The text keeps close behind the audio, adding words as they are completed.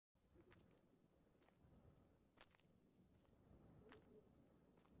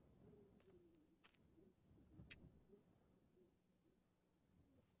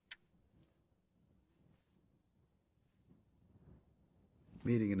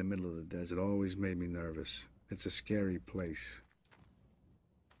Meeting in the middle of the desert always made me nervous. It's a scary place.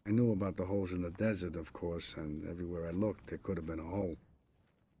 I knew about the holes in the desert, of course, and everywhere I looked, there could have been a hole.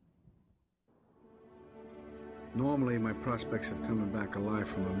 Normally, my prospects of coming back alive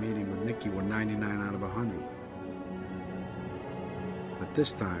from a meeting with Nicky were 99 out of 100. But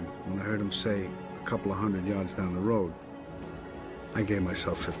this time, when I heard him say a couple of 100 yards down the road, I gave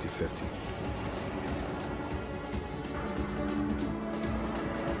myself 50-50.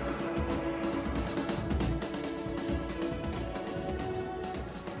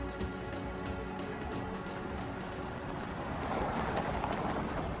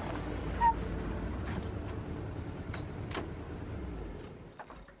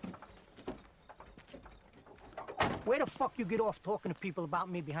 Where the fuck you get off talking to people about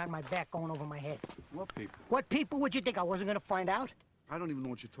me behind my back going over my head? What people? What people would you think? I wasn't gonna find out? I don't even know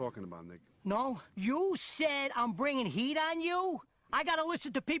what you're talking about, Nick. No? You said I'm bringing heat on you? I gotta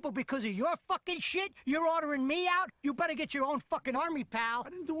listen to people because of your fucking shit? You're ordering me out? You better get your own fucking army, pal. I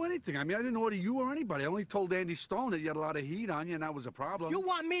didn't do anything. I mean, I didn't order you or anybody. I only told Andy Stone that you had a lot of heat on you, and that was a problem. You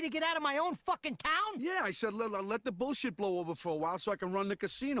want me to get out of my own fucking town? Yeah, I said let the bullshit blow over for a while so I can run the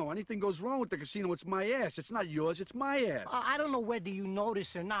casino. Anything goes wrong with the casino, it's my ass. It's not yours, it's my ass. I don't know whether you know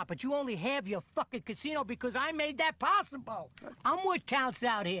this or not, but you only have your fucking casino because I made that possible. I'm what counts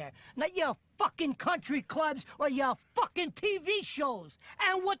out here, not your fucking country clubs or your fucking TV shows.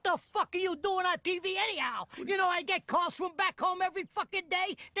 And what the fuck are you doing on TV anyhow? You know, I get calls from back home every fucking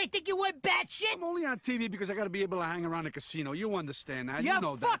day. They think you went batshit. I'm only on TV because I gotta be able to hang around the casino. You understand that. You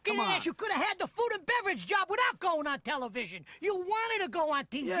know that. fucking Come on. ass. You could have had the food and beverage job without going on television. You wanted to go on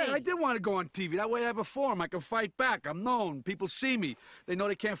TV. Yeah, I did want to go on TV. That way I have a forum. I can fight back. I'm known. People see me. They know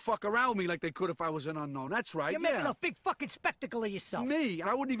they can't fuck around me like they could if I was an unknown. That's right, You're making a big fucking spectacle of yourself. Me?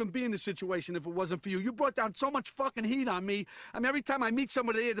 I wouldn't even be in this situation if it wasn't for you. You brought down so much fucking heat on me. I mean, every time I meet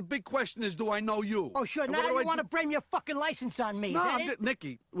somebody, the big question is, do I know you? Oh, sure. And Now what you want to blame your fucking license on me. No, is that it?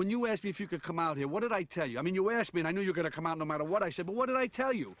 Nicky, when you asked me if you could come out here, what did I tell you? I mean, you asked me, and I knew you were going to come out no matter what I said, but what did I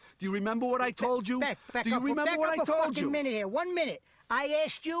tell you? Do you remember what I told you? Back Do you remember what I told you? Back up a fucking minute here. 1 minute. I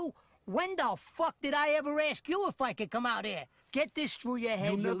asked you, when the fuck did I ever ask you if I could come out here? Get this through your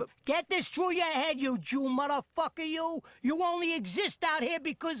head, you. Get this through your head, you Jew motherfucker, you. You only exist out here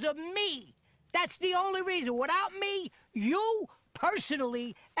because of me. That's the only reason. Without me, you,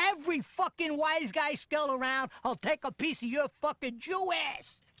 personally, every fucking wise guy still around will take a piece of your fucking Jew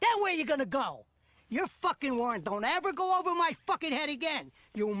ass. Then where you gonna go? Your fucking warrant don't ever go over my fucking head again,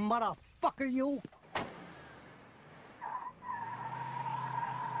 you motherfucker, you.